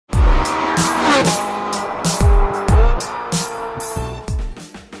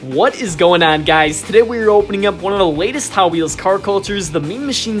What is going on, guys? Today we are opening up one of the latest Hot Wheels car cultures, the mean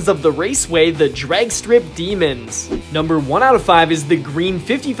machines of the raceway, the Dragstrip Demons. Number 1 out of 5 is the green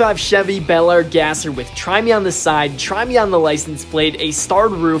 55 Chevy Bel Air Gasser with Try Me on the side, Try Me on the license plate, a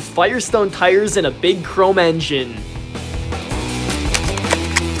starred roof, Firestone tires, and a big chrome engine.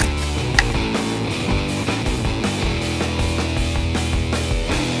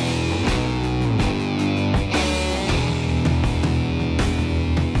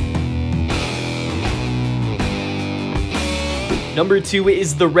 Number 2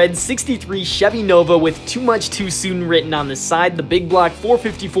 is the red 63 Chevy Nova with Too Much Too Soon written on the side, the big block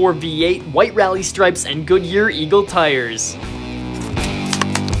 454 V8, white rally stripes, and Goodyear Eagle tires.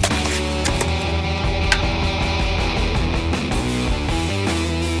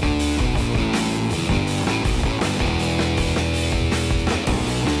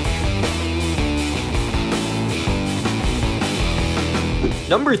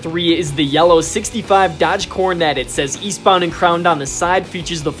 Number 3 is the yellow 65 Dodge Coronet. It says eastbound and crowned on the side,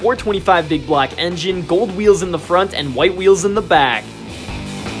 features the 425 big block engine, gold wheels in the front, and white wheels in the back.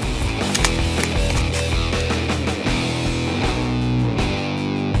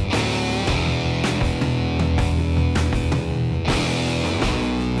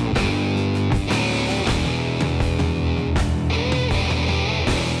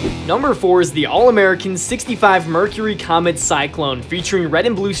 Number 4 is the All-American 65 Mercury Comet Cyclone, featuring red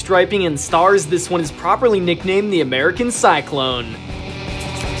and blue striping and stars. This one is properly nicknamed the American Cyclone.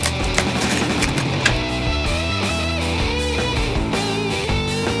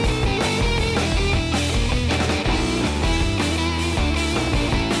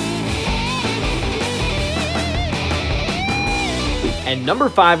 And number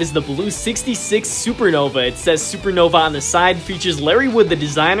 5 is the blue 66 Supernova. It says Supernova on the side, features Larry Wood the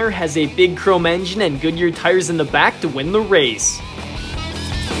designer, has a big chrome engine and Goodyear tires in the back to win the race.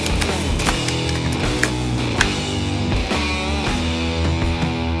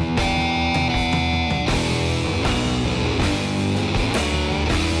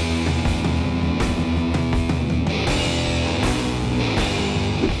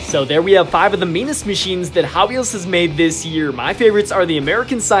 So there we have 5 of the meanest machines that Hot Wheels has made this year. My favorites are the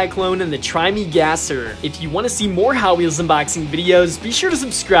American Cyclone and the Try Me Gasser. If you want to see more Hot Wheels unboxing videos, be sure to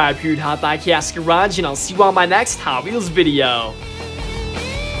subscribe here at HotDiecast Garage, and I'll see you on my next Hot Wheels video.